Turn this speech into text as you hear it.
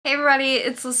Hey everybody,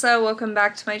 it's Alyssa. Welcome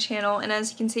back to my channel, and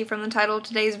as you can see from the title of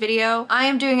today's video, I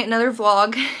am doing another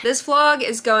vlog. This vlog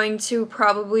is going to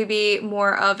probably be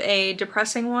more of a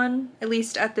depressing one, at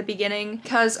least at the beginning,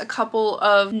 because a couple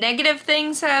of negative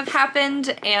things have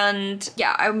happened, and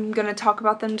yeah, I'm gonna talk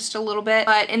about them just a little bit.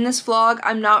 But in this vlog,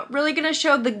 I'm not really gonna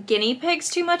show the guinea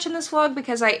pigs too much in this vlog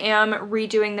because I am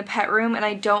redoing the pet room, and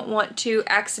I don't want to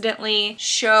accidentally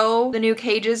show the new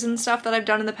cages and stuff that I've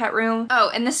done in the pet room.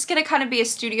 Oh, and this is gonna kind of be a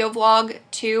studio vlog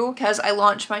too because I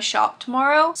launch my shop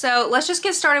tomorrow. So let's just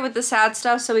get started with the sad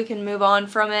stuff so we can move on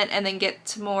from it and then get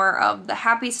to more of the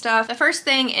happy stuff. The first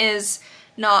thing is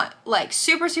not like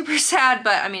super sad,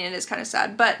 but I mean it is kind of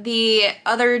sad. But the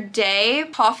other day,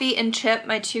 Coffee and Chip,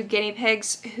 my two guinea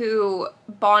pigs who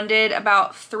bonded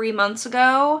about 3 months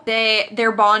ago,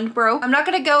 their bond broke. I'm not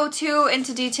gonna go too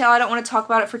into detail, I don't want to talk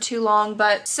about it for too long,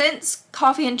 but since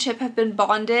Coffee and Chip have been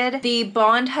bonded, the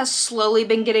bond has slowly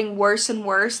been getting worse and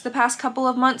worse the past couple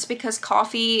of months because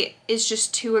Coffee is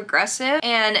just too aggressive,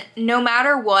 and no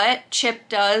matter what Chip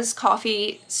does,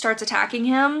 Coffee starts attacking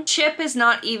him. Chip is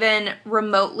not even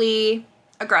remotely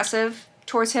aggressive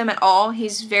towards him at all.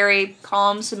 He's very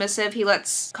calm, submissive. He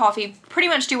lets Coffee pretty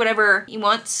much do whatever he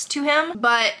wants to him,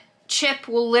 but Chip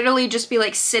will literally just be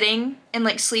like sitting and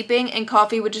like sleeping, and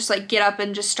Coffee would just like get up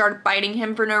and just start biting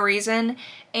him for no reason,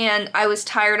 and I was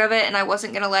tired of it and I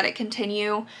wasn't gonna let it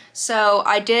continue. So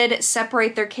I did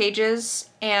separate their cages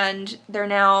and they're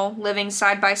now living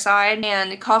side by side,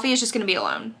 and Coffee is just gonna be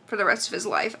alone for the rest of his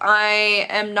life. I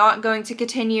am not going to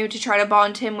continue to try to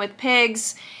bond him with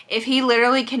pigs. If he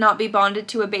literally cannot be bonded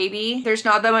to a baby, there's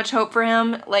not that much hope for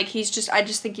him. Like I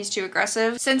just think he's too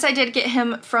aggressive. Since I did get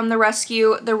him from the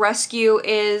rescue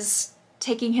is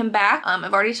taking him back.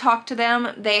 I've already talked to them.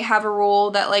 They have a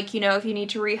rule that, like, you know, if you need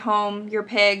to rehome your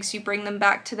pigs, you bring them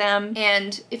back to them,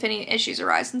 and if any issues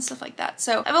arise and stuff like that.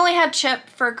 So I've only had Chip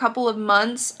for a couple of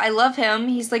months. I love him.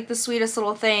 He's like the sweetest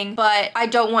little thing, but I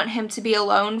don't want him to be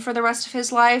alone for the rest of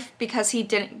his life because he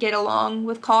didn't get along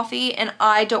with Coffee, and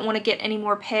I don't want to get any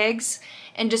more pigs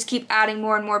and just keep adding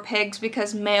more and more pigs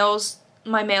because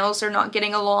my males are not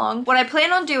getting along. What I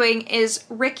plan on doing is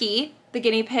Ricky, the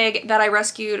guinea pig that I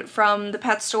rescued from the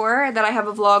pet store that I have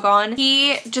a vlog on.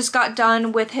 He just got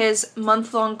done with his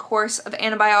month-long course of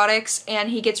antibiotics, and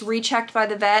he gets rechecked by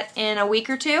the vet in a week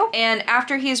or two. And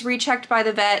after he is rechecked by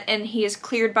the vet and he is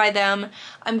cleared by them,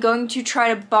 I'm going to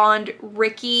try to bond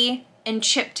Ricky and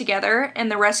Chip together, and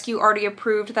the rescue already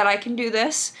approved that I can do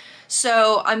this.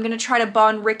 So I'm gonna try to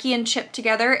bond Ricky and Chip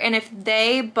together, and if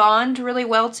they bond really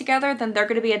well together, then they're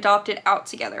gonna be adopted out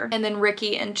together, and then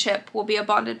Ricky and Chip will be a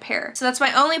bonded pair. So that's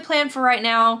my only plan for right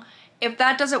now. If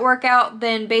that doesn't work out,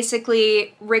 then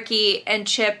basically Ricky and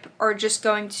Chip are just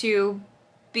going to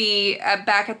be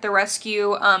back at the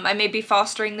rescue. I may be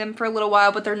fostering them for a little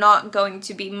while, but they're not going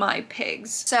to be my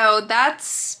pigs. So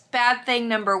that's bad thing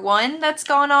number one that's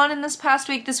gone on in this past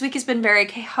week. This week has been very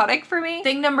chaotic for me.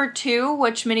 Thing number two,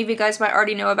 which many of you guys might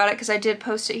already know about it because I did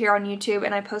post it here on YouTube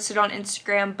and I posted on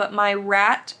Instagram, but my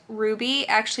rat, Ruby,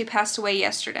 actually passed away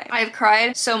yesterday. I've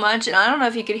cried so much, and I don't know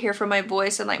if you could hear from my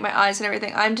voice and like my eyes and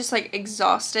everything. I'm just like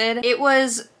exhausted. It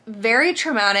was very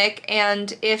traumatic,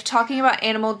 and if talking about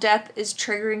animal death is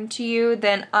triggering to you,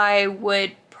 then I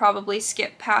would probably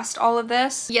skip past all of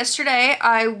this. Yesterday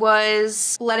I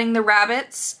was letting the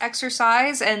rabbits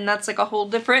exercise, and that's like a whole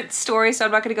different story, so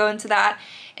I'm not gonna go into that.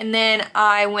 And then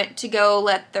I went to go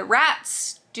let the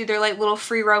rats do their like little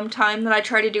free roam time that I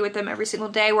try to do with them every single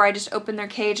day, where I just open their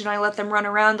cage and I let them run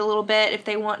around a little bit if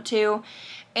they want to.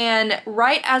 And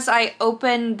right as I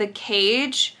opened the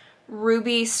cage,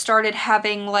 Ruby started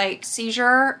having like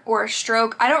seizure or a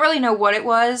stroke. I don't really know what it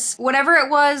was. Whatever it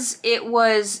was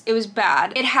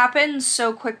bad. It happened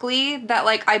so quickly that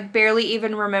like I barely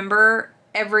even remember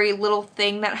every little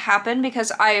thing that happened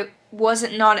because I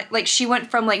wasn't like she went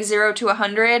from like 0 to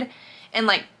 100 in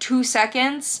like 2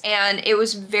 seconds, and it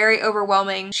was very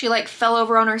overwhelming. She like fell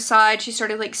over on her side, she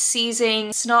started like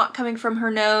seizing, snot coming from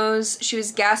her nose, she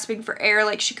was gasping for air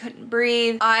like she couldn't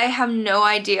breathe. I have no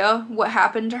idea what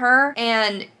happened to her,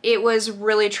 and it was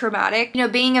really traumatic. You know,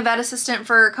 being a vet assistant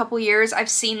for a couple years, I've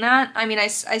seen that. I mean, I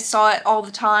saw it all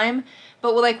the time,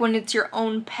 but like when it's your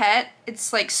own pet,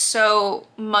 it's like so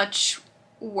much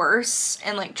worse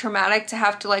and like traumatic to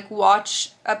have to like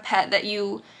watch a pet that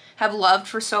you have loved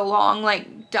for so long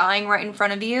like dying right in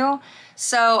front of you.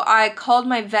 So I called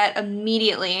my vet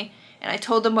immediately and I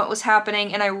told them what was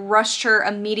happening, and I rushed her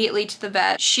immediately to the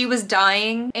vet. She was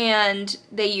dying and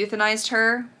they euthanized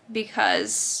her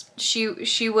because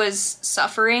she was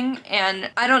suffering, and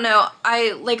I don't know,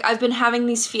 I've been having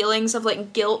these feelings of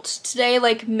like guilt today,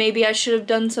 like maybe I should have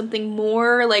done something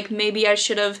more, like maybe I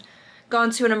should have gone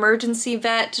to an emergency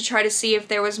vet to try to see if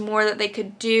there was more that they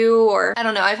could do, or I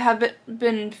don't know. I've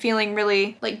been feeling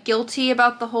really like guilty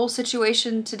about the whole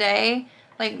situation today.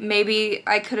 Like maybe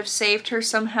I could have saved her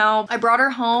somehow. I brought her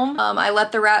home. I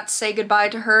let the rats say goodbye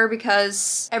to her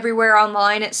because everywhere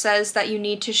online it says that you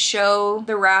need to show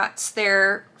the rats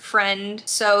their friend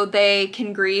so they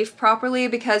can grieve properly,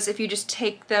 because if you just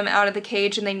take them out of the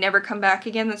cage and they never come back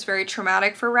again, that's very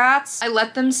traumatic for rats. I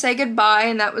let them say goodbye,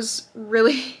 and that was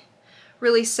really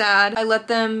really sad. I let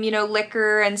them, you know, lick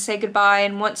her and say goodbye,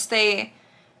 and once they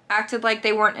acted like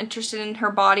they weren't interested in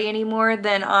her body anymore,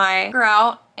 then I took her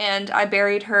out and I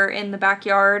buried her in the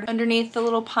backyard underneath the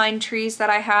little pine trees that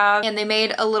I have, and they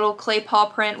made a little clay paw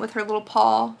print with her little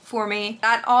paw for me.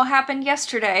 That all happened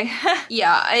yesterday.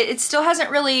 Yeah, it still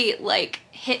hasn't really like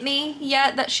hit me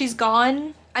yet that she's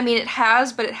gone. I mean, it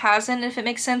has, but it hasn't, if it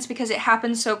makes sense, because it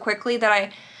happened so quickly that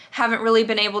I haven't really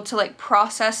been able to like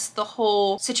process the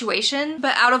whole situation.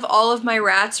 But out of all of my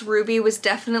rats, Ruby was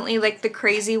definitely like the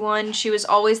crazy one. She was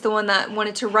always the one that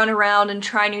wanted to run around and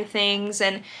try new things,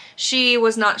 and she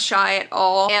was not shy at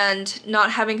all. And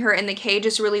not having her in the cage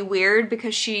is really weird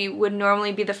because she would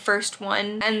normally be the first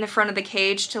one in the front of the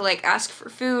cage to like ask for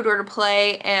food or to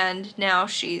play, and now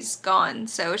she's gone.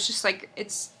 So it's just like,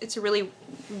 it's really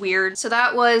weird. So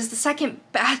that was the second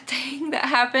bad thing that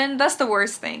happened. That's the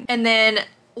worst thing. And then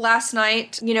last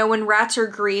night, you know, when rats are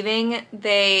grieving,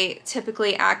 they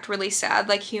typically act really sad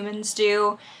like humans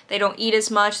do. They don't eat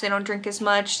as much, they don't drink as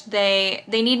much, they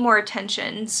need more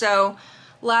attention. So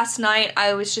last night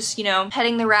I was just, you know,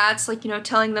 petting the rats, like, you know,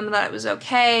 telling them that it was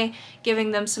okay,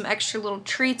 giving them some extra little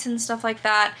treats and stuff like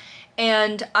that,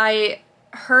 and I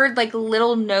heard like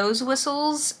little nose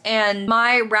whistles, and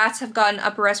my rats have gotten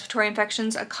upper respiratory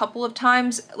infections a couple of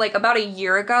times, like about a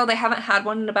year ago. They haven't had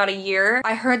one in about a year.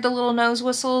 I heard the little nose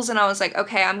whistles and I was like,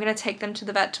 okay, I'm gonna take them to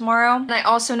the vet tomorrow. And I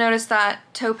also noticed that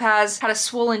Topaz had a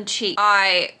swollen cheek.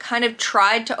 I kind of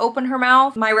tried to open her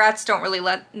mouth. My rats don't really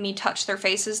let me touch their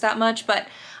faces that much, but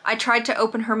I tried to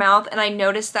open her mouth and I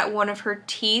noticed that one of her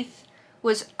teeth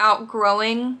was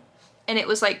outgrowing and it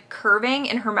was like curving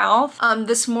in her mouth.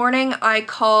 This morning I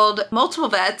called multiple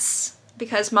vets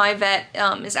because my vet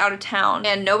is out of town,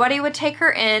 and nobody would take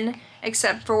her in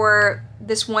except for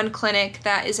this one clinic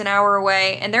that is an hour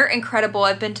away, and they're incredible.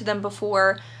 I've been to them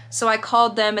before. So I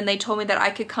called them and they told me that I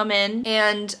could come in,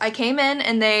 and I came in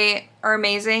and they are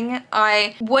amazing.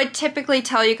 I would typically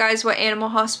tell you guys what animal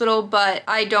hospital, but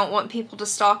I don't want people to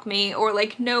stalk me or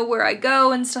like know where I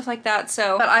go and stuff like that.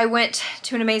 But I went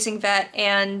to an amazing vet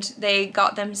and they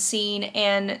got them seen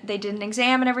and they did an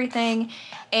exam and everything,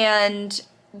 and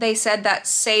they said that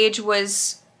Sage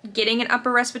was getting an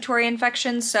upper respiratory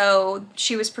infection, so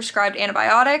she was prescribed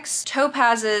antibiotics.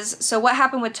 Topaz's, so what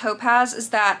happened with Topaz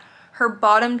is that her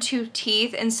bottom two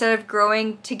teeth, instead of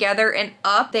growing together and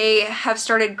up, they have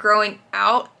started growing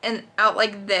out and out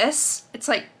like this. It's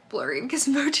like blurry because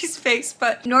of Mochi's face,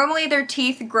 but normally their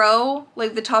teeth grow,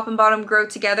 like the top and bottom grow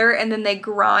together and then they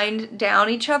grind down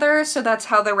each other. So that's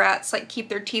how the rats like keep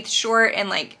their teeth short and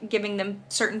like giving them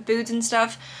certain foods and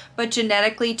stuff. But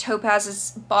genetically,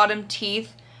 Topaz's bottom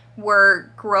teeth were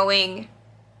growing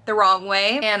the wrong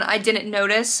way, and I didn't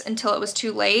notice until it was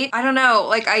too late. I don't know,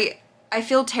 like I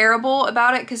feel terrible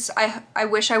about it because I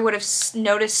wish I would have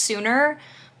noticed sooner,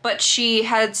 but she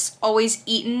has always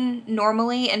eaten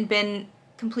normally and been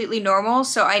completely normal,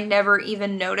 so I never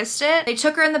even noticed it. They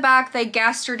took her in the back, they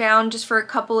gassed her down just for a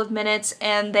couple of minutes,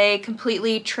 and they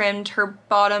completely trimmed her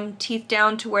bottom teeth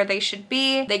down to where they should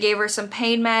be. They gave her some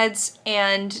pain meds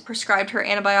and prescribed her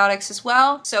antibiotics as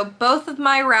well. So both of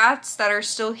my rats that are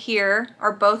still here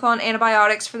are both on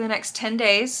antibiotics for the next 10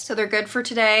 days, so they're good for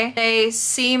today. They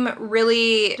seem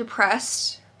really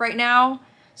depressed right now,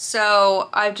 so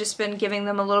I've just been giving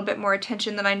them a little bit more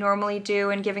attention than I normally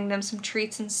do and giving them some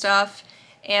treats and stuff.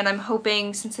 And I'm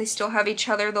hoping, since they still have each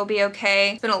other, they'll be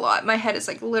okay. It's been a lot. My head is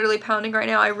like literally pounding right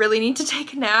now. I really need to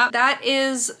take a nap. That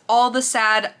is all the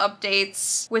sad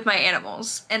updates with my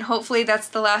animals. And hopefully that's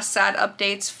the last sad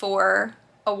updates for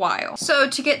a while. So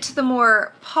to get to the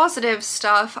more positive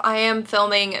stuff, I am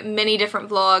filming many different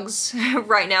vlogs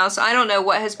right now. So I don't know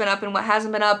what has been up and what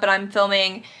hasn't been up, but I'm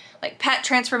filming like pet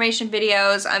transformation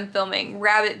videos, I'm filming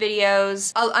rabbit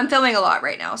videos. I'm filming a lot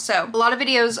right now, so a lot of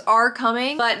videos are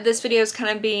coming, but this video is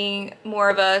kind of being more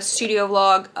of a studio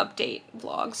vlog update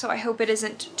vlog, so I hope it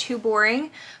isn't too boring.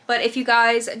 But if you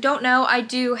guys don't know, I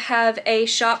do have a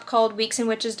shop called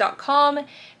weeksandwitches.com,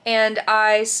 and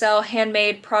I sell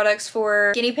handmade products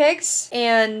for guinea pigs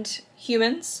and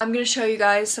humans. I'm gonna show you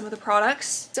guys some of the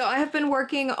products. So I have been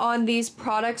working on these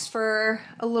products for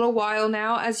a little while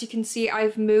now. As you can see,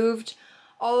 I've moved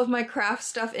all of my craft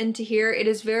stuff into here. It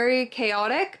is very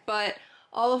chaotic, but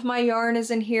all of my yarn is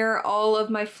in here, all of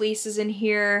my fleece is in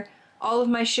here, all of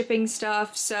my shipping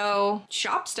stuff, so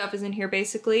shop stuff is in here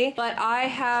basically. But I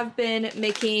have been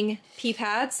making pea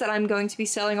pads that I'm going to be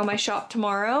selling on my shop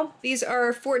tomorrow. These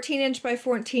are 14-inch by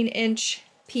 14-inch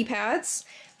pea pads.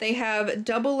 They have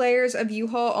double layers of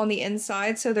U-Haul on the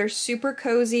inside, so they're super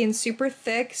cozy and super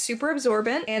thick, super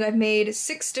absorbent. And I've made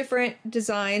 6 different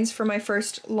designs for my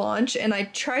first launch, and I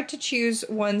tried to choose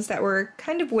ones that were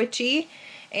kind of witchy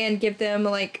and give them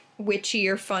like witchy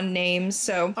or fun names.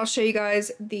 So I'll show you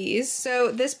guys these.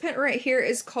 So this print right here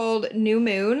is called New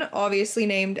Moon, obviously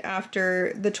named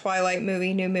after the Twilight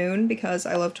movie New Moon because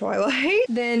I love Twilight.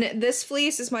 Then this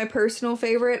fleece is my personal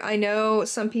favorite. I know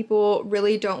some people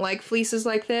really don't like fleeces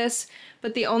like this,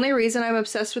 but the only reason I'm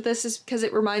obsessed with this is because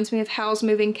it reminds me of Howl's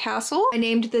Moving Castle. I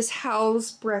named this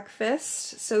Howl's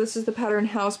Breakfast. So this is the pattern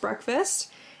Howl's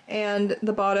Breakfast. And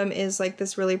the bottom is like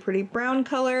this really pretty brown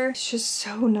color. It's just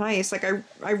so nice. Like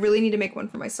I really need to make one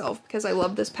for myself because I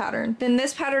love this pattern. Then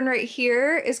this pattern right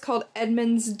here is called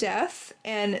Edmund's Death,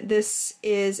 and this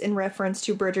is in reference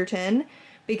to Bridgerton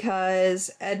because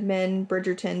Edmund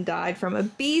Bridgerton died from a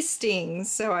bee sting,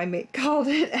 so I called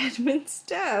it Edmund's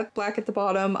Death. Black at the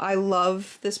bottom. I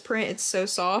love this print. It's so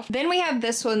soft. Then we have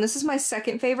this one. This is my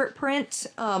second favorite print.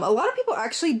 A lot of people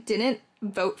actually didn't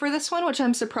vote for this one, which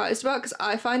I'm surprised about because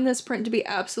I find this print to be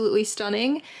absolutely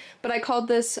stunning. But I called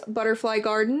this Butterfly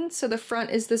Garden. So the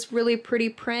front is this really pretty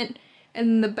print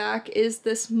and the back is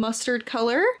this mustard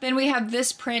color. Then we have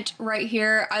this print right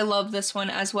here. I love this one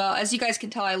as well. As you guys can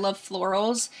tell, I love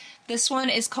florals. This one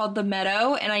is called The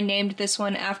Meadow, and I named this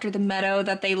one after the meadow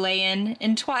that they lay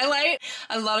in Twilight.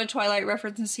 A lot of Twilight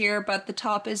references here, but the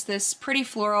top is this pretty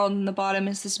floral and the bottom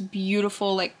is this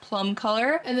beautiful like plum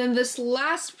color. And then this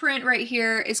last print right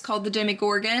here is called The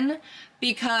Demogorgon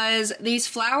because these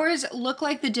flowers look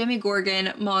like the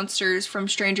Demogorgon monsters from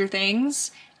Stranger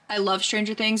Things. I love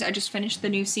Stranger Things. I just finished the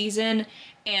new season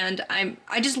and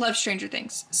I just love Stranger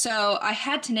Things. So I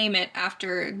had to name it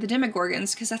after the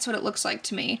Demogorgons because that's what it looks like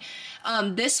to me.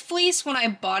 This fleece, when I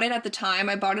bought it at the time,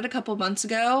 I bought it a couple months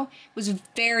ago, was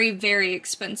very, very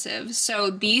expensive. So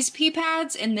these pea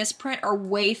pads in this print are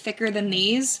way thicker than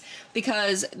these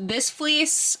because this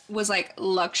fleece was like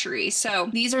luxury.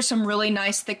 So these are some really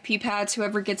nice thick pea pads.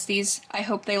 Whoever gets these, I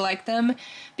hope they like them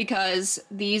because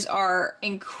these are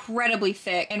incredibly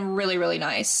thick and really, really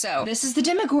nice. So this is the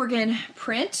Demogorgon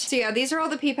print. So yeah, these are all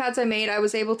the pea pads I made. I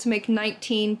was able to make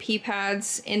 19 pea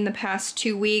pads in the past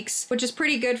 2 weeks, which is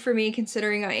pretty good for me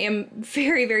considering I am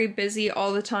very, very busy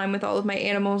all the time with all of my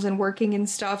animals and working and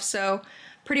stuff. So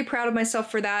pretty proud of myself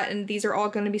for that, and these are all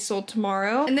going to be sold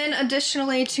tomorrow. And then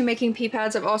additionally to making pea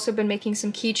pads, I've also been making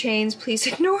some keychains. Please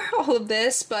ignore all of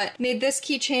this, but made this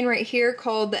keychain right here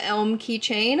called the Elm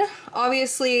keychain.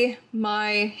 Obviously,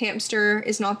 my hamster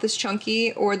is not this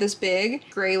chunky or this big,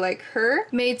 gray like her.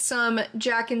 Made some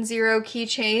Jack and Zero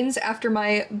keychains after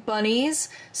my bunnies.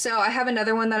 So I have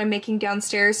another one that I'm making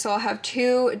downstairs, so I'll have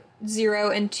 2 Zero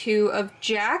and 2 of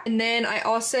Jack. And then I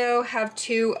also have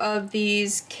 2 of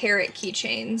these carrot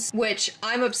keychains, which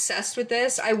I'm obsessed with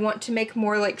this. I want to make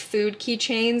more like food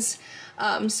keychains.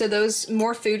 So those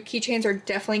more food keychains are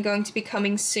definitely going to be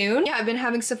coming soon. Yeah, I've been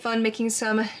having some fun making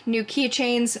some new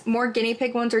keychains. More guinea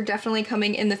pig ones are definitely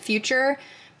coming in the future.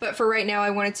 But for right now,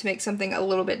 I wanted to make something a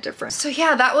little bit different. So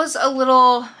yeah, that was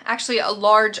actually a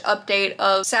large update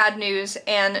of sad news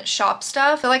and shop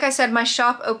stuff. But like I said, my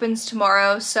shop opens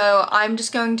tomorrow, so I'm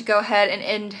just going to go ahead and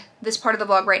end this part of the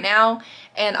vlog right now,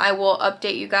 and I will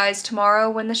update you guys tomorrow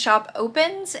when the shop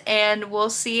opens, and we'll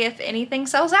see if anything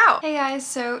sells out. Hey guys,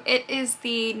 so it is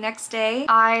the next day.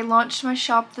 I launched my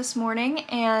shop this morning,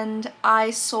 and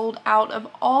I sold out of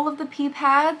all of the pea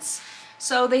pads.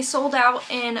 So they sold out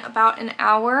in about an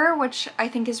hour, which I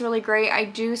think is really great. I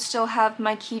do still have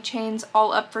my keychains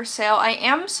all up for sale. I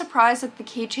am surprised that the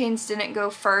keychains didn't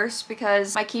go first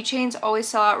because my keychains always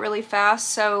sell out really fast,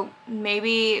 so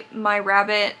maybe my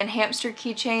rabbit and hamster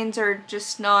keychains are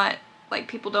just not, like,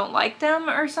 people don't like them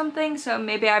or something, so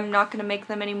maybe I'm not going to make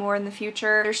them anymore in the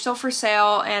future. They're still for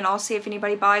sale, and I'll see if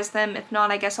anybody buys them. If not,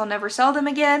 I guess I'll never sell them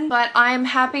again. But I'm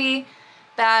happy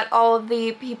that all of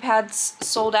the pea pads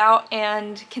sold out,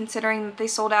 and considering that they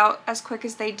sold out as quick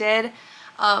as they did,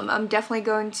 I'm definitely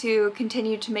going to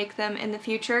continue to make them in the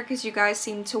future because you guys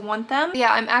seem to want them. But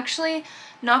yeah, I'm actually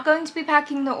not going to be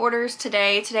packing the orders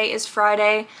today. Today is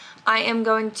Friday. I am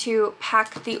going to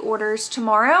pack the orders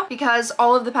tomorrow because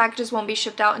all of the packages won't be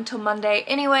shipped out until Monday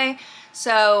anyway.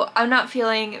 So I'm not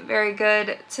feeling very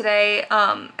good today.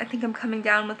 I think I'm coming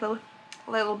down with a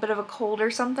a little bit of a cold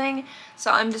or something,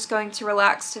 so I'm just going to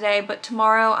relax today, but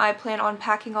tomorrow I plan on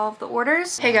packing all of the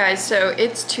orders. Hey guys, so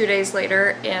it's 2 days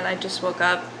later and I just woke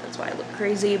up. That's why I look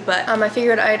crazy, but I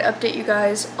figured I'd update you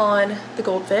guys on the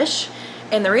goldfish.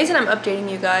 And the reason I'm updating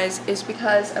you guys is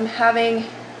because I'm having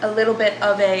a little bit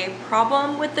of a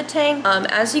problem with the tank.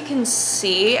 As you can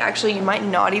see, actually you might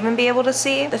not even be able to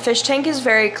see, the fish tank is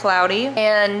very cloudy,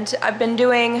 and I've been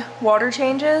doing water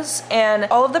changes and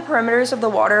all of the perimeters of the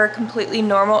water are completely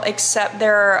normal, except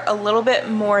there are a little bit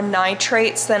more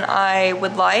nitrates than I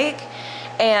would like.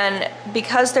 And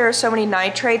because there are so many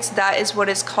nitrates, that is what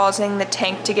is causing the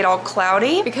tank to get all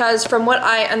cloudy. Because from what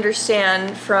I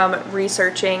understand from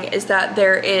researching is that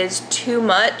there is too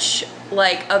much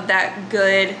of that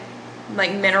good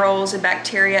minerals and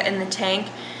bacteria in the tank,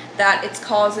 that it's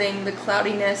causing the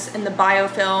cloudiness and the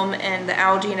biofilm and the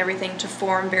algae and everything to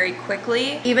form very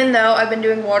quickly. Even though I've been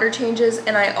doing water changes,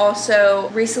 and I also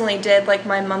recently did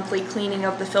my monthly cleaning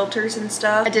of the filters and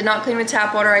stuff. I did not clean with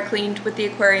tap water, I cleaned with the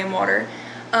aquarium water.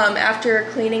 After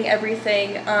cleaning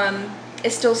everything,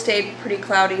 it still stayed pretty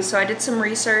cloudy, so I did some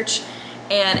research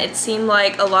and it seemed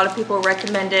like a lot of people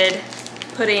recommended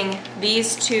putting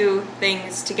these two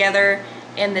things together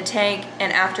in the tank,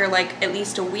 and after at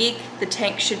least a week the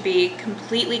tank should be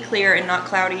completely clear and not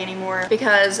cloudy anymore,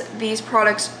 because these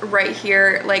products right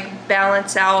here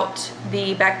balance out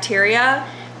the bacteria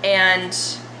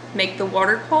and make the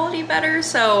quality quality better.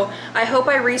 So I hope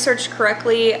I researched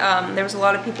correctly. There was a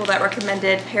lot of people that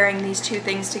recommended pairing these two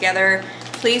things together.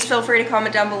 Please feel free to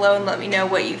comment down below and let me know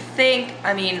what you think.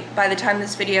 I mean, by the time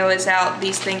this video is out,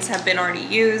 these things have been already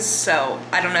used, so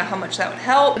I don't know how much that would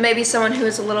help. Maybe someone who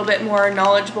is a little bit more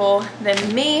knowledgeable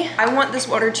than me. I want this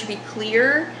water to be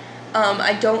clear.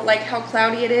 I don't like how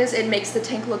cloudy it is. It makes the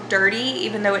tank look dirty,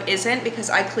 even though it isn't, because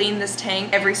I clean this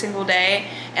tank every single day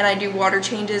and I do water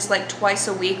changes twice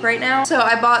a week right now. So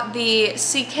I bought the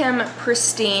Seachem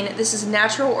Pristine. This is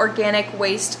natural organic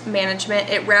waste management.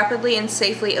 It rapidly and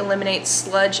safely eliminates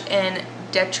sludge and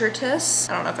detritus.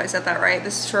 I don't know if I said that right.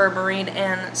 This is for marine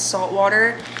and salt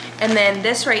water. And then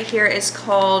this right here is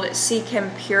called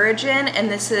Seachem Purigen,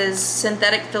 and this is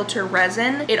synthetic filter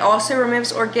resin. It also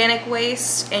removes organic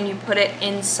waste, and you put it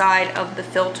inside of the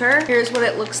filter. Here's what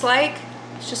it looks like.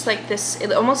 It's just like this.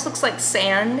 It almost looks like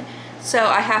sand. So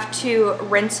I have to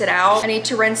rinse it out. I need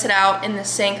to rinse it out in the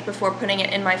sink before putting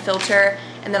it in my filter,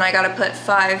 and then I gotta put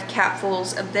 5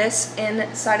 capfuls of this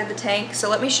inside of the tank. So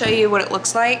let me show you what it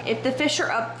looks like. If the fish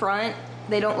are up front,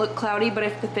 they don't look cloudy, but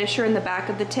if the fish are in the back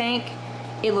of the tank,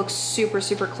 it looks super,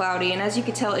 super cloudy. And as you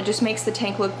can tell, it just makes the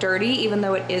tank look dirty, even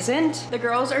though it isn't. The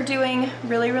girls are doing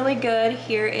really, really good.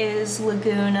 Here is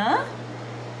Laguna.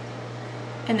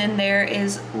 And then there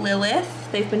is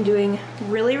Lilith. They've been doing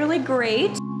really, really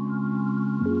great.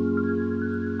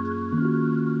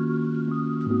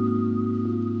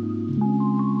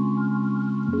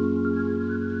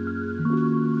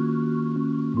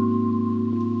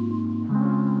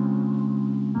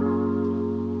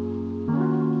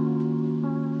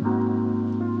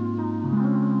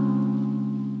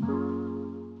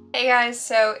 Hey guys,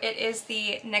 so it is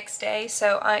the next day,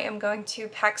 so I am going to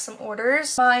pack some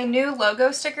orders. My new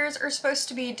logo stickers are supposed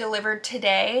to be delivered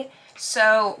today,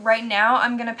 so right now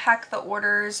I'm gonna pack the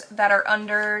orders that are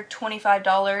under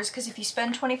 $25, because if you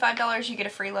spend $25 you get a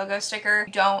free logo sticker. If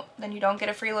you don't, then you don't get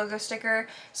a free logo sticker.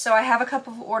 So I have a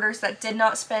couple of orders that did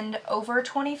not spend over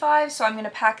 $25, so I'm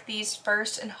gonna pack these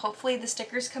first and hopefully the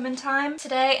stickers come in time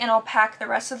today, and I'll pack the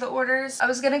rest of the orders. I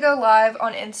was gonna go live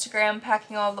on Instagram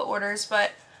packing all of the orders,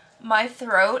 but my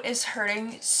throat is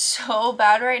hurting so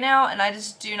bad right now and I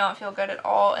just do not feel good at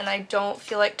all, and I don't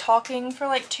feel like talking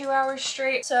for 2 hours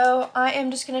straight. So I am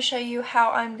just going to show you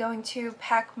how I'm going to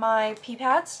pack my pee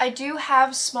pads. I do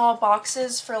have small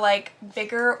boxes for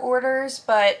bigger orders,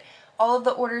 but all of the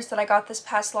orders that I got this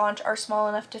past launch are small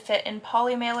enough to fit in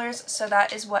poly mailers, so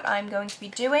that is what I'm going to be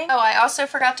doing. Oh, I also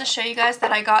forgot to show you guys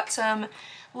that I got some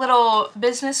little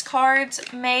business cards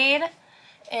made.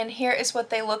 And here is what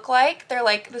they look like. They're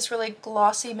this really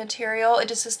glossy material. It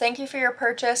just says thank you for your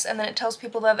purchase, and then it tells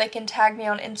people that they can tag me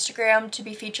on Instagram to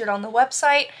be featured on the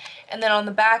website. And then on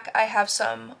the back I have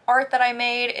some art that I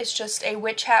made. It's just a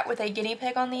witch hat with a guinea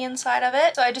pig on the inside of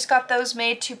it. So I just got those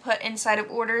made to put inside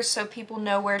of orders so people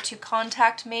know where to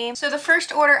contact me. So the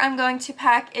first order I'm going to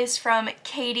pack is from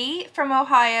Katie from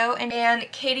Ohio, and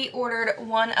Katie ordered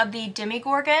one of the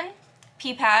Demigorgon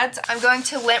pee pads. I'm going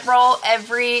to lint roll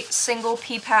every single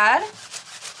pee pad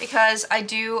because I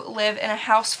do live in a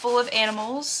house full of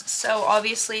animals, so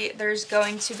obviously there's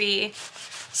going to be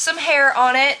some hair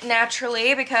on it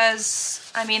naturally,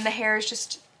 because I mean the hair is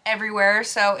just everywhere,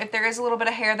 so if there is a little bit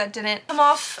of hair that didn't come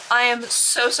off, I am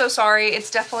so sorry.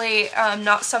 It's definitely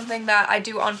not something that I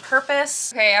do on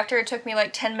purpose. Okay, after it took me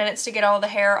like 10 minutes to get all the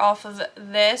hair off of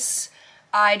this,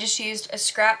 I just used a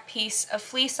scrap piece of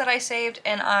fleece that I saved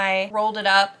and I rolled it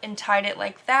up and tied it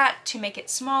like that to make it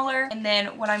smaller. And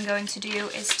then what I'm going to do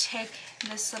is take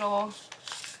this little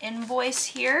invoice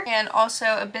here and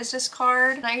also a business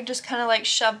card, and I just kind of like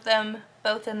shove them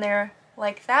both in there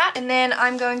like that. And then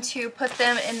I'm going to put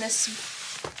them in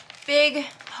this big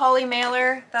poly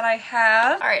mailer that I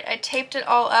have. All right, I taped it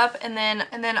all up, and then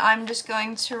I'm just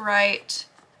going to write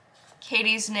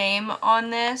Katie's name on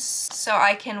this so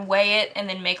I can weigh it and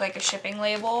then make like a shipping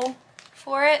label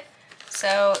for it.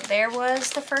 So there was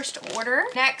the first order.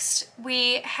 Next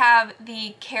we have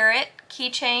the carrot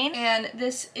keychain, and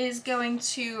this is going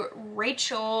to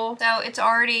Rachel. So it's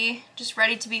already just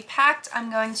ready to be packed.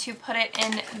 I'm going to put it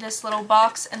in this little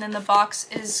box, and then the box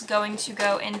is going to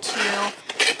go into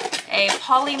a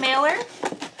poly mailer.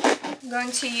 I'm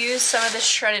going to use some of the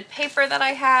shredded paper that I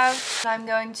have, and I'm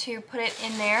going to put it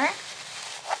in there.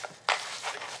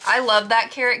 I love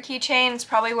that carrot keychain. It's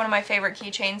probably one of my favorite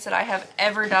keychains that I have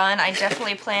ever done. I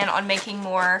definitely plan on making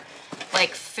more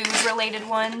like food related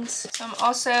ones. So I'm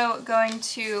also going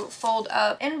to fold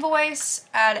up invoice,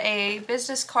 add a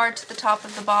business card to the top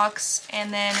of the box,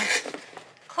 and then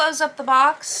close up the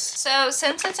box. So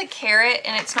since it's a carrot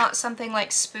and it's not something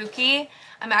like spooky,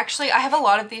 I have a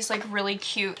lot of these like really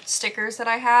cute stickers that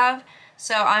I have.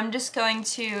 So I'm just going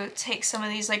to take some of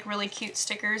these like really cute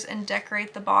stickers and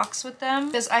decorate the box with them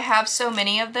because I have so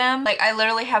many of them. Like I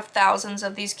literally have thousands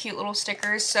of these cute little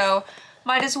stickers, so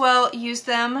might as well use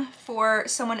them for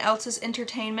someone else's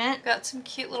entertainment. Got some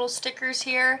cute little stickers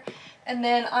here. And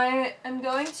then I am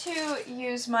going to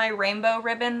use my rainbow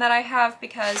ribbon that I have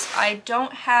because I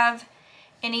don't have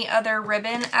any other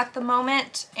ribbon at the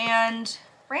moment, and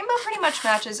rainbow pretty much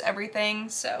matches everything,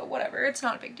 so whatever, it's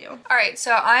not a big deal. Alright,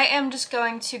 so I am just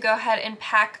going to go ahead and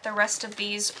pack the rest of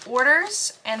these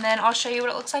orders, and then I'll show you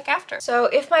what it looks like after. So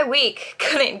if my week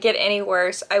couldn't get any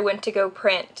worse, I went to go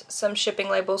print some shipping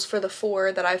labels for the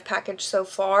 4 that I've packaged so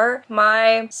far.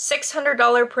 My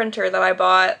 $600 printer that I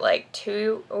bought like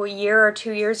a year or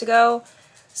 2 years ago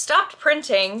stopped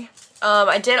printing.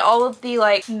 I did all of the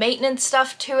like maintenance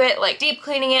stuff to it, like deep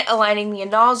cleaning it, aligning the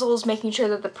nozzles, making sure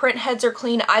that the print heads are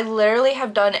clean. I literally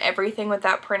have done everything with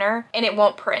that printer and it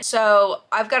won't print. So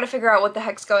I've got to figure out what the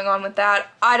heck's going on with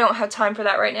that. I don't have time for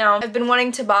that right now. I've been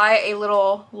wanting to buy a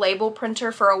little label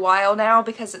printer for a while now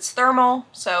because it's thermal,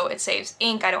 so it saves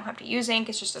ink. I don't have to use ink,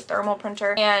 it's just a thermal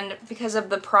printer. And because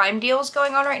of the Prime deals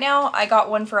going on right now, I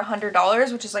got one for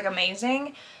 $100, which is like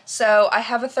amazing. So I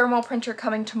have a thermal printer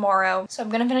coming tomorrow. So I'm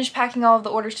gonna finish packing all of the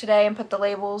orders today and put the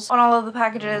labels on all of the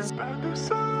packages.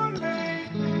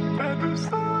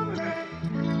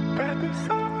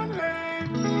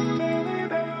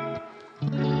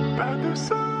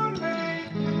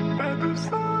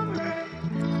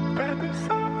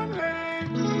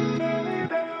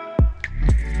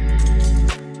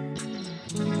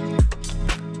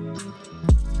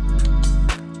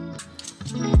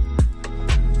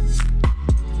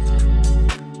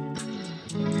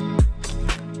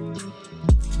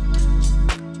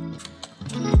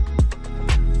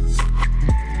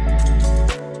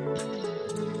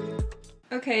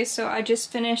 Okay, so I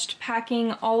just finished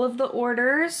packing all of the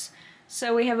orders.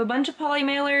 So we have a bunch of poly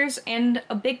mailers and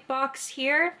a big box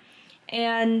here.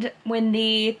 And when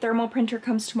the thermal printer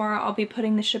comes tomorrow, I'll be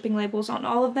putting the shipping labels on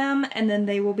all of them, and then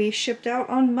they will be shipped out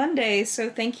on Monday. So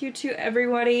thank you to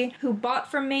everybody who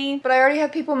bought from me. But I already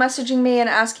have people messaging me and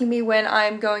asking me when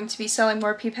I'm going to be selling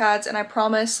more pee pads, and I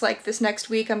promise like this next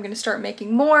week I'm going to start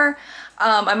making more.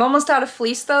 I'm almost out of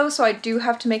fleece though, so I do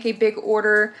have to make a big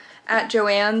order at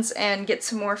Joann's and get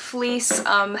some more fleece.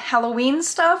 Halloween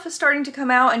stuff is starting to come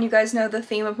out, and you guys know the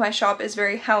theme of my shop is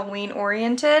very Halloween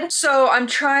oriented. So I'm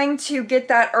trying to get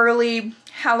that early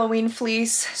Halloween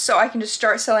fleece so I can just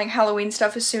start selling Halloween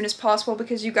stuff as soon as possible,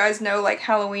 because you guys know like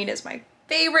Halloween is my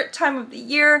favorite time of the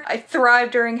year. I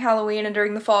thrive during Halloween and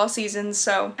during the fall season,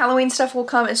 so Halloween stuff will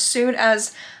come as soon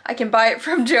as I can buy it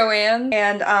from Joann.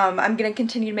 And I'm gonna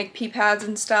continue to make pee pads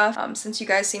and stuff since you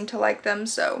guys seem to like them,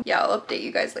 so yeah, I'll update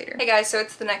you guys later. Hey guys, so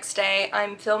it's the next day.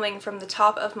 I'm filming from the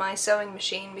top of my sewing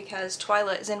machine because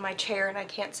Twyla is in my chair and I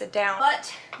can't sit down.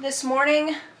 But this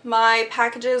morning my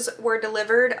packages were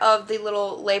delivered of the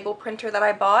little label printer that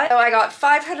I bought. So I got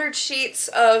 500 sheets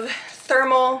of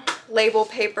thermal label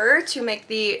paper to make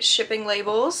the shipping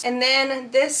labels. And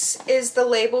then this is the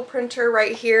label printer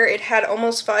right here. It had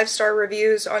almost 5-star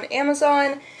reviews on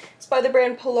Amazon. It's by the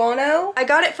brand Polano. I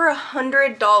got it for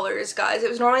 $100, guys. It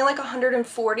was normally like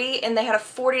 $140, and they had a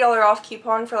 $40 off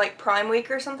coupon for like Prime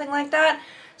Week or something like that.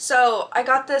 So I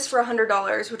got this for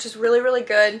 $100, which is really, really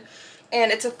good.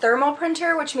 And it's a thermal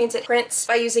printer, which means it prints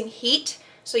by using heat,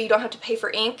 so you don't have to pay for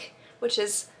ink, which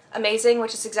is amazing,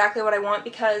 which is exactly what I want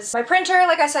because my printer,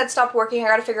 like I said, stopped working. I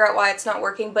gotta figure out why it's not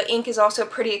working, but ink is also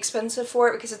pretty expensive for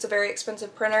it because it's a very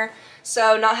expensive printer.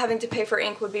 So not having to pay for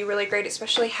ink would be really great,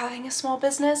 especially having a small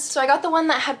business. So I got the one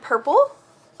that had purple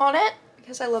on it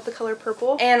because I love the color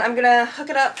purple. And I'm gonna hook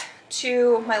it up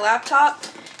to my laptop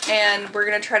and we're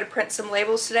gonna try to print some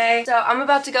labels today. So I'm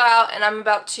about to go out and I'm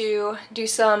about to do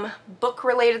some book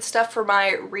related stuff for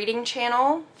my reading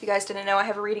channel. If you guys didn't know, I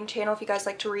have a reading channel if you guys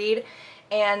like to read.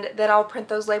 And then I'll print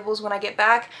those labels when I get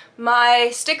back.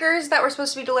 My stickers that were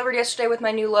supposed to be delivered yesterday with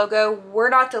my new logo were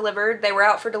not delivered. They were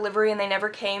out for delivery and they never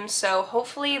came, so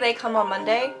hopefully they come on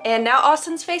Monday. And now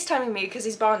Austin's FaceTiming me because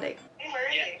he's bonding. Hey, where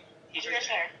is he? He's right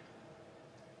there.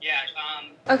 Yeah,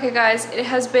 Okay guys, it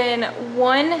has been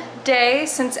 1 day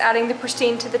since adding the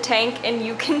Pristine to the tank and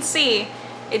you can see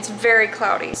it's very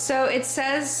cloudy. So it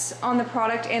says on the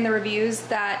product and the reviews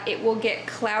that it will get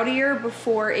cloudier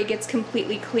before it gets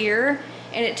completely clear,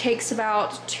 and it takes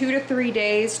about 2 to 3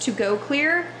 days to go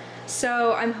clear.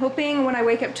 So I'm hoping when I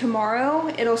wake up tomorrow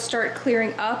it'll start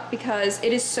clearing up because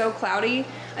it is so cloudy.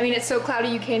 I mean, it's so cloudy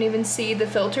you can't even see the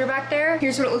filter back there.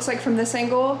 Here's what it looks like from this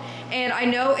angle. And I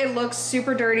know it looks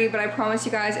super dirty, but I promise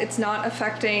you guys it's not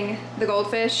affecting the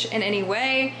goldfish in any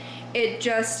way. It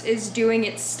just is doing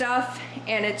its stuff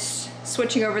and it's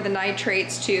switching over the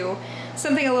nitrates to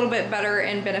something a little bit better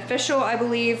and beneficial, I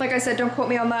believe. Like I said, don't quote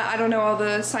me on that. I don't know all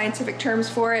the scientific terms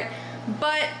for it,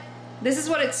 but this is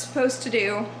what it's supposed to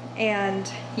do.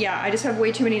 And yeah, I just have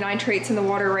way too many nitrates in the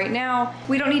water right now.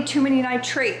 We don't need too many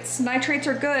nitrates. Nitrates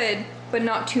are good, but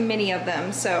not too many of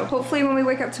them. So hopefully when we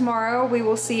wake up tomorrow, we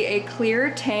will see a clear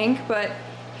tank, but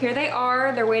here they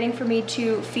are. They're waiting for me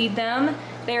to feed them.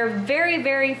 They're very,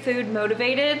 very food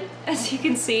motivated, as you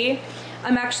can see.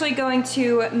 I'm actually going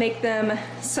to make them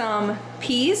some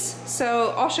peas,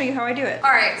 so I'll show you how I do it.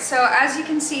 All right, so as you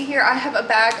can see here, I have a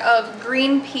bag of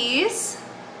green peas.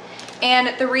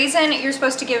 And the reason you're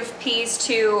supposed to give peas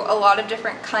to a lot of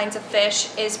different kinds of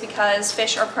fish is because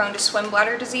fish are prone to swim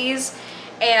bladder disease,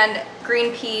 and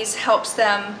green peas helps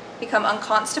them become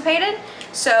unconstipated.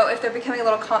 So if they're becoming a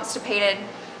little constipated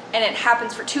and it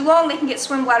happens for too long, they can get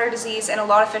swim bladder disease, and a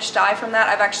lot of fish die from that.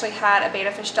 I've actually had a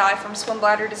betta fish die from swim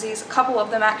bladder disease, a couple of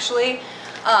them actually,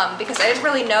 because I didn't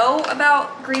really know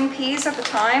about green peas at the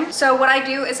time. So what I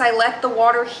do is I let the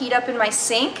water heat up in my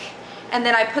sink, and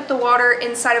then I put the water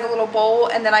inside of a little bowl,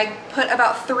 and then I put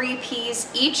about 3 peas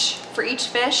each for each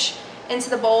fish into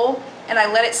the bowl, and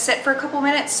I let it sit for a couple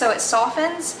minutes so it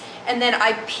softens, and then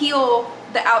I peel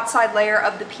the outside layer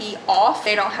of the pea off.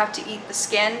 They don't have to eat the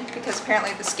skin because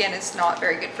apparently the skin is not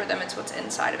very good for them. It's what's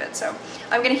inside of it. So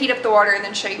I'm gonna heat up the water and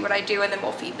then show you what I do, and then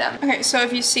we'll feed them. Okay, so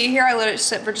if you see here, I let it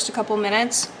sit for just a couple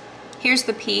minutes. Here's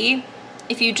the pea.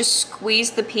 If you just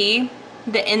squeeze the pea,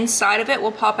 the inside of it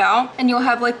will pop out and you'll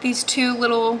have like these 2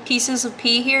 little pieces of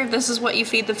pea here. This is what you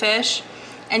feed the fish,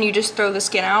 and you just throw the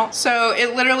skin out. So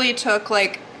it literally took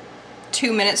like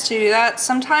 2 minutes to do that.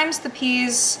 Sometimes the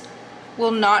peas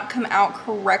will not come out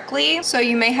correctly, so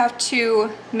you may have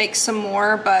to make some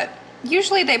more, but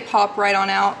usually they pop right on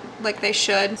out like they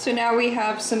should. So now we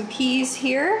have some peas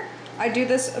here. I do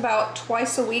this about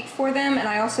twice a week for them, and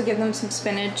I also give them some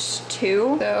spinach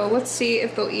too. So let's see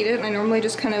if they'll eat it. I normally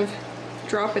just kind of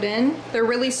drop it in. They're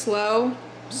really slow,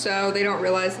 so they don't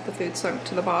realize that the food sunk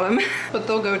to the bottom, but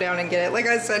they'll go down and get it. Like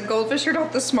I said, goldfish are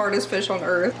not the smartest fish on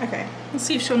earth. Okay, let's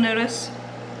see if she'll notice.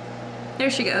 There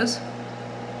she goes.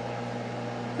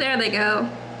 There they go.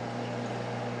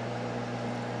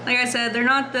 Like I said, they're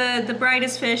not the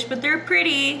brightest fish, but they're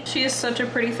pretty. She is such a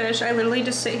pretty fish. I literally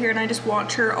just sit here and I just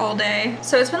watch her all day.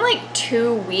 So it's been like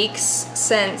 2 weeks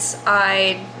since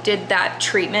I did that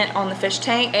treatment on the fish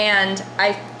tank, and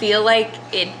I feel like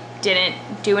it didn't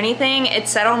do anything. It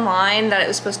said online that it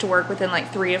was supposed to work within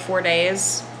like 3 to 4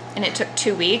 days, and it took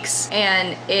 2 weeks,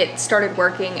 and it started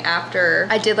working after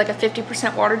I did like a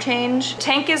 50% water change.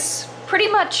 Tank is pretty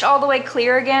much all the way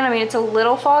clear again. I mean, it's a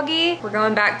little foggy. We're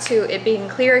going back to it being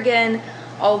clear again.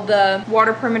 All the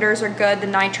water perimeters are good. The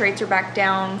nitrates are back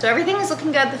down. So everything is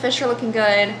looking good. The fish are looking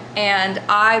good. And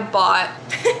I bought,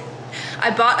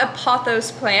 I bought a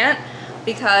pothos plant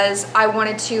because I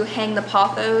wanted to hang the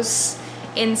pothos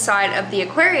inside of the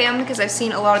aquarium, because I've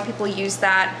seen a lot of people use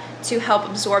that to help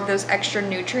absorb those extra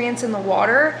nutrients in the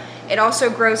water. It also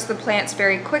grows the plants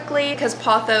very quickly because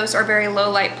pothos are very low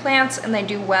light plants and they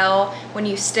do well when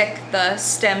you stick the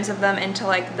stems of them into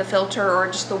like the filter or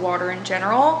just the water in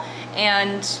general.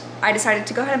 And I decided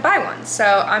to go ahead and buy one. So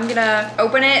I'm gonna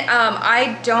open it.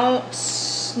 I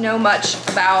don't know much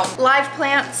about live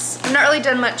plants. I've not really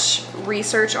done much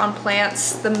research on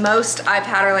plants. The most I've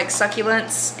had are like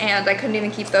succulents, and I couldn't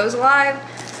even keep those alive.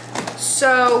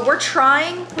 So we're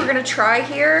gonna try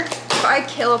here. If I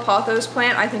kill a pothos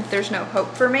plant, I think there's no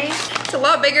hope for me. It's a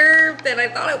lot bigger than I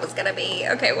thought it was gonna be.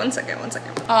 Okay, one second.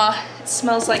 It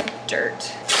smells like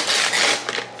dirt.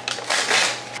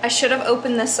 I should have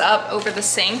opened this up over the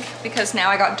sink because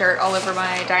now I got dirt all over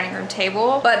my dining room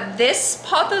table. But this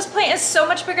pothos plant is so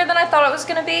much bigger than I thought it was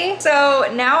gonna be.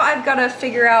 So now I've gotta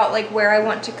figure out like where I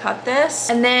want to cut this.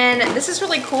 And then this is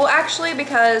really cool actually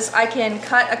because I can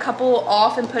cut a couple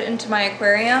off and put it into my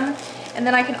aquarium. And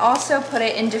then I can also put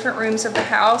it in different rooms of the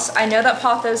house. I know that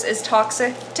pothos is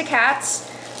toxic to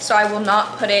cats, so I will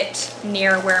not put it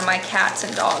near where my cats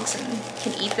and dogs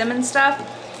can eat them and stuff.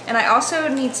 And I also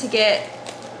need to get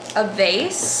a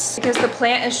vase because the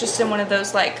plant is just in one of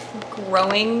those like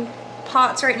growing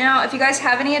pots right now. If you guys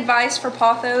have any advice for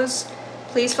pothos,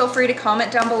 please feel free to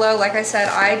comment down below. Like I said,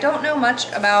 I don't know much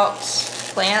about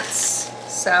plants,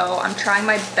 so I'm trying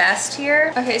my best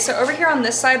here. Okay, so over here on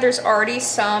this side, there's already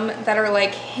some that are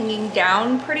like hanging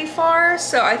down pretty far,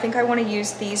 so I think I want to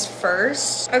use these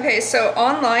first. Okay, so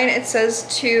online it says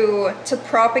to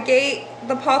propagate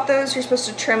the pothos, you're supposed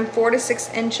to trim 4 to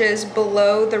 6 inches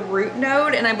below the root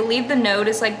node, and I believe the node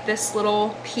is like this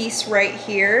little piece right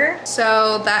here.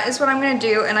 So that is what I'm gonna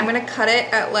do, and I'm gonna cut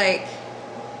it at like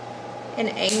an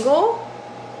angle.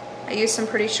 I used some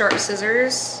pretty sharp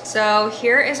scissors. So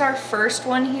here is our first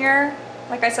one here.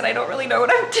 Like I said, I don't really know what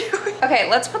I'm doing. Okay,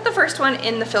 let's put the first one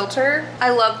in the filter. I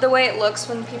love the way it looks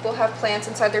when people have plants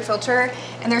inside their filter.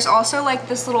 And there's also like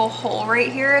this little hole right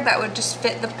here that would just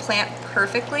fit the plant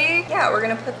perfectly. Yeah, we're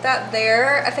gonna put that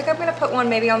there. I think I'm gonna put one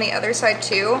maybe on the other side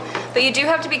too. But you do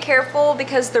have to be careful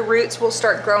because the roots will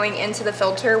start growing into the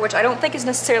filter, which I don't think is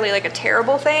necessarily like a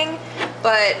terrible thing,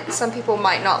 but some people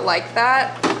might not like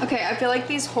that. Okay, I feel like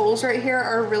these holes right here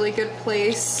are a really good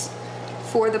place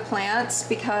for the plants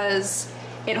because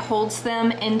it holds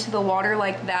them into the water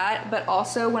like that, but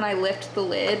also when I lift the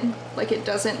lid, like it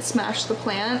doesn't smash the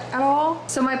plant at all.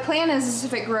 So my plan is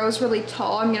if it grows really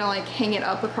tall, I'm gonna like hang it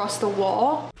up across the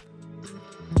wall.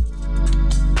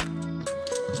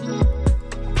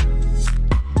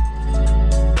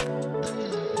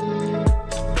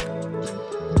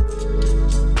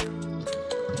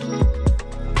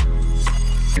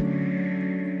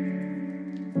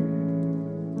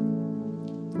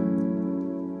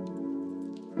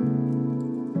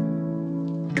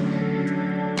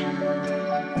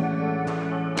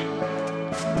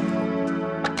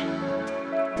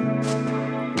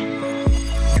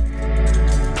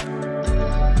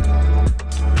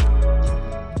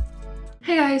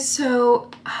 So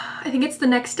I think it's the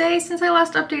next day since I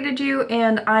last updated you,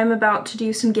 and I'm about to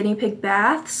do some guinea pig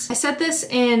baths. I said this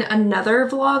in another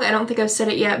vlog, I don't think I've said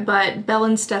it yet, but Belle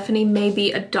and Stephanie may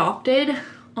be adopted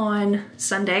on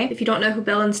Sunday. If you don't know who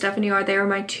Belle and Stephanie are, they are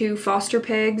my 2 foster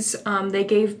pigs. They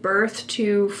gave birth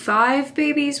to 5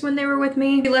 babies when they were with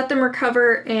me. We let them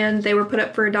recover and they were put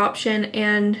up for adoption,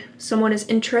 and someone is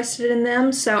interested in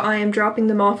them, so I am dropping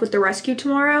them off with the rescue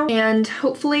tomorrow, and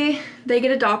hopefully they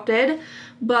get adopted.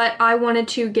 But I wanted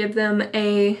to give them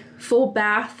a full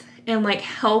bath and like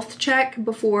health check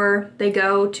before they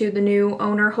go to the new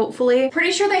owner, hopefully.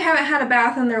 Pretty sure they haven't had a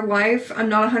bath in their life. I'm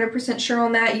not 100% sure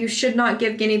on that. You should not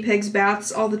give guinea pigs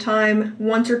baths all the time.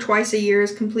 Once or twice a year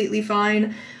is completely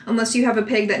fine. Unless you have a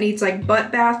pig that needs like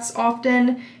butt baths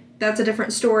often. That's a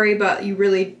different story, but you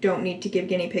really don't need to give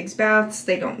guinea pigs baths.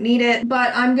 They don't need it.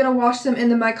 But I'm gonna wash them in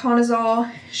the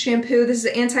myconazole shampoo. This is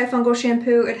an antifungal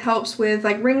shampoo. It helps with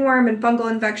like ringworm and fungal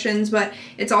infections, but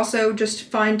it's also just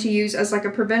fine to use as like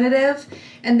a preventative.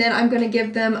 And then I'm gonna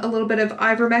give them a little bit of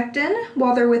ivermectin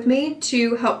while they're with me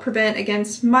to help prevent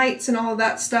against mites and all of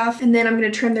that stuff. And then I'm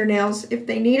gonna trim their nails if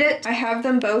they need it. I have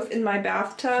them both in my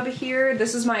bathtub here.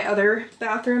 This is my other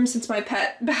bathroom since my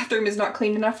pet bathroom is not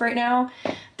clean enough right now.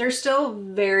 They're still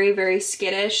very, very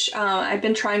skittish. I've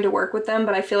been trying to work with them,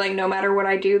 but I feel like no matter what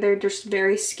I do, they're just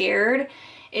very scared.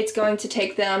 It's going to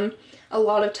take them a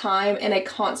lot of time and a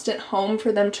constant home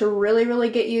for them to really, really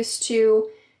get used to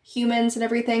humans and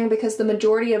everything, because the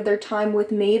majority of their time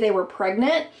with me, they were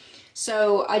pregnant.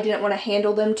 So I didn't want to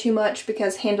handle them too much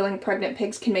because handling pregnant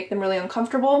pigs can make them really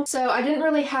uncomfortable. So I didn't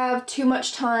really have too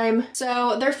much time.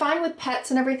 So they're fine with pets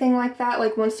and everything like that,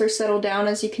 like once they're settled down,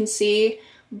 as you can see.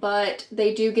 but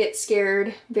they do get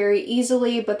scared very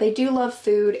easily, but they do love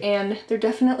food and they're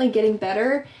definitely getting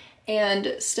better.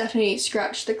 And Stephanie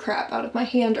scratched the crap out of my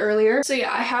hand earlier. So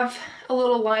yeah, I have a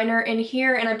little liner in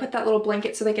here and I put that little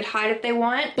blanket so they could hide if they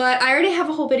want. But I already have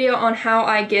a whole video on how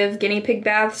I give guinea pig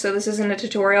baths, so this isn't a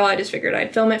tutorial. I just figured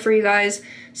I'd film it for you guys.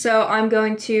 So I'm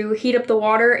going to heat up the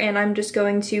water and I'm just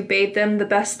going to bathe them the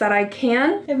best that I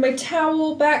can. I have my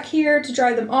towel back here to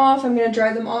dry them off. I'm gonna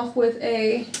dry them off with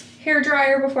a hair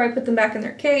dryer before I put them back in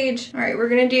their cage. All right, we're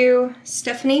gonna do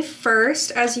Stephanie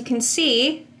first. As you can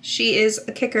see, she is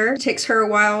a kicker. It takes her a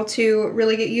while to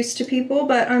really get used to people,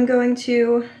 but I'm going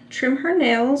to trim her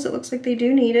nails. It looks like they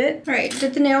do need it. All right,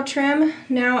 did the nail trim.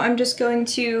 Now I'm just going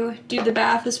to do the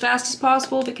bath as fast as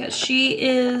possible because she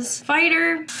is a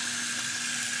fighter.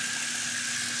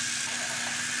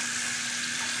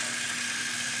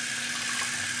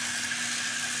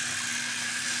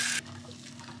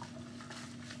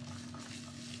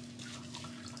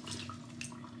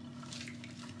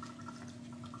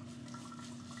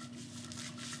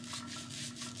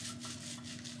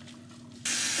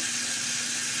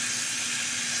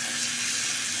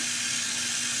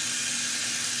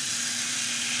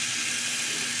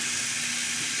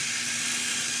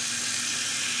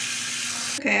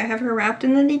 Okay, I have her wrapped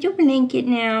in the little blanket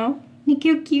now. Look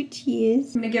how cute she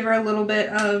is. I'm gonna give her a little bit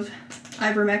of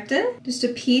ivermectin, just a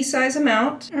pea size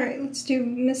amount. All right, let's do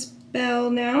Miss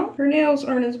Belle now. Her nails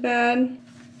aren't as bad.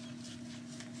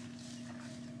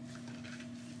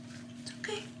 It's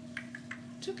okay.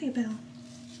 It's okay, Belle.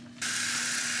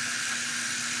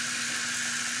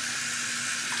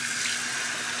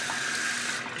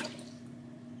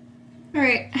 All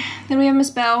right, then we have Miss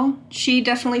Belle. She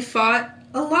definitely fought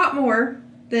a lot more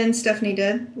than Stephanie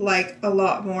did, like a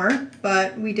lot more,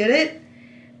 but we did it.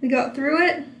 We got through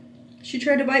it. She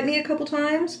tried to bite me a couple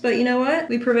times, but you know what?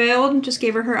 We prevailed and just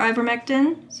gave her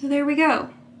ivermectin. So there we go.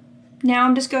 Now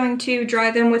I'm just going to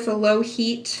dry them with a low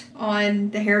heat on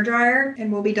the hair dryer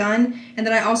and we'll be done. And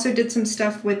then I also did some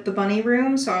stuff with the bunny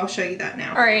room, so I'll show you that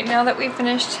now. All right, now that we've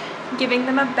finished giving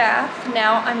them a bath,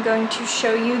 now I'm going to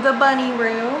show you the bunny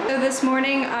room. So this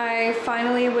morning I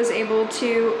finally was able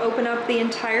to open up the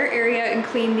entire area and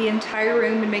clean the entire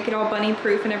room and make it all bunny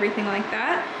proof and everything like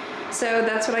that. So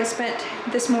that's what I spent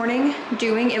this morning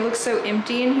doing. It looks so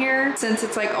empty in here since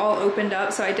it's like all opened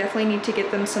up, so I definitely need to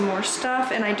get them some more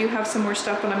stuff, and I do have some more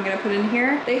stuff that I'm gonna put in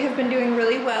here. They have been doing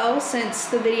really well since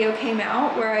the video came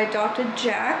out where I adopted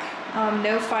Jack.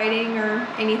 No fighting or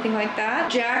anything like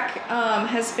that. Jack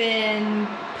has been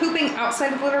pooping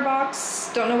outside of the litter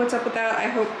box. Don't know what's up with that. I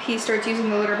hope he starts using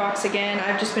the litter box again.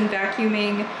 I've just been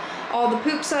vacuuming all the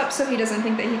poops up so he doesn't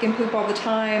think that he can poop all the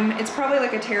time. It's probably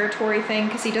like a territory thing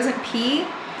because he doesn't pee.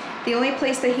 The only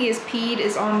place that he has peed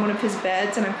is on one of his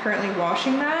beds, and I'm currently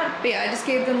washing that. But yeah, I just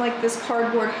gave them like this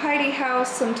cardboard hidey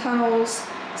house, some tunnels,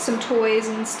 some toys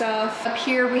and stuff. Up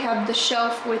here we have the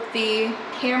shelf with the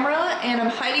camera, and I'm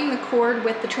hiding the cord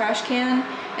with the trash can,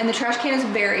 and the trash can is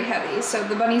very heavy, so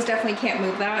the bunnies definitely can't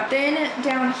move that. Then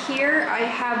down here I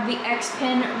have the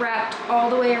X-pin wrapped all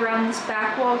the way around this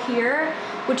back wall here,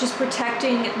 which is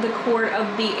protecting the cord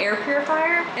of the air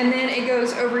purifier. And then it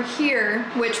goes over here,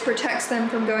 which protects them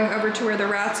from going over to where the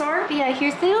rats are. But yeah,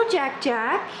 here's little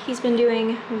Jack. He's been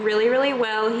doing really, really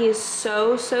well. He is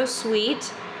so, so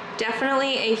sweet.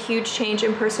 Definitely a huge change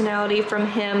in personality from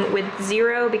him with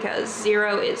Zero, because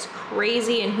Zero is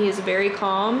crazy and he is very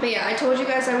calm. But yeah, I told you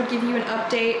guys I would give you an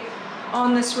update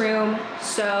on this room,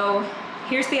 so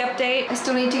here's the update. I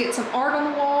still need to get some art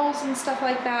on the walls and stuff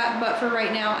like that, but for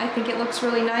right now I think it looks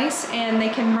really nice and they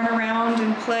can run around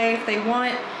and play if they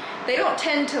want. They don't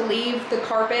tend to leave the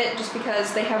carpet just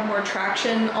because they have more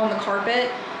traction on the carpet.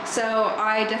 So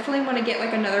I definitely want to get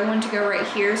like another one to go right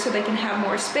here so they can have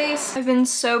more space. I've been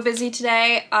so busy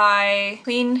today. I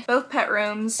cleaned both pet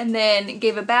rooms and then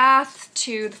gave a bath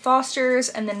to the Fosters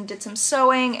and then did some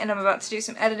sewing, and I'm about to do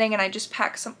some editing, and I just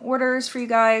packed some orders for you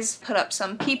guys. Put up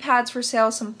some pee pads for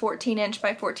sale, some 14-inch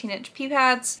by 14-inch pee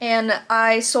pads, and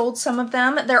I sold some of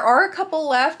them. There are a couple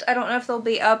left. I don't know if they'll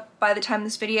be up by the time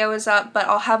this video is up, but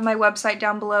I'll have my website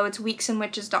down below. It's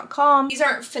weeksandwitches.com. These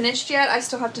aren't finished yet. I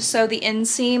still have to sew the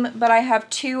inseam, but I have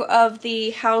 2 of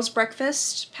the How's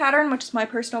Breakfast pattern, which is my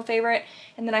personal favorite,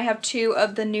 and then I have 2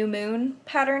 of the New Moon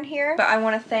pattern here. But I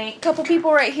want to thank a couple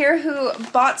people right here who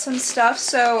bought some stuff.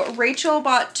 So Rachel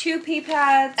bought 2 pee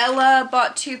pads, Ella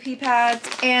bought 2 pee pads,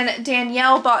 and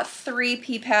Danielle bought 3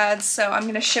 pee pads. So I'm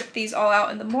going to ship these all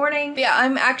out in the morning. But yeah,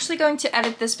 I'm actually going to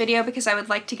edit this video because I would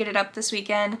like to get it up this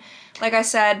weekend. Like I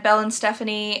said, Belle and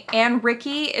Stephanie and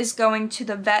Ricky is going to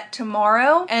the vet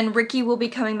tomorrow, and Ricky will be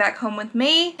coming back home with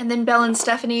me, and then Belle and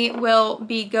Stephanie will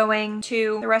be going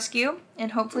to the rescue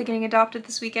and hopefully getting adopted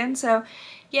this weekend. So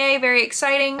yay, very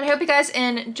exciting. I hope you guys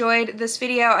enjoyed this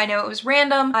video. I know it was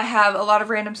random. I have a lot of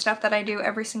random stuff that I do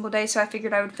every single day, so I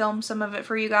figured I would film some of it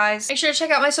for you guys. Make sure to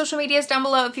check out my social medias down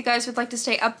below if you guys would like to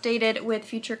stay updated with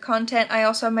future content. I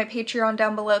also have my Patreon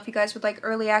down below if you guys would like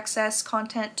early access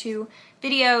content to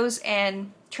videos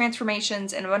and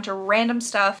transformations and a bunch of random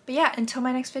stuff. But yeah, until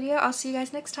my next video, I'll see you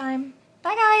guys next time.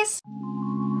 Bye guys!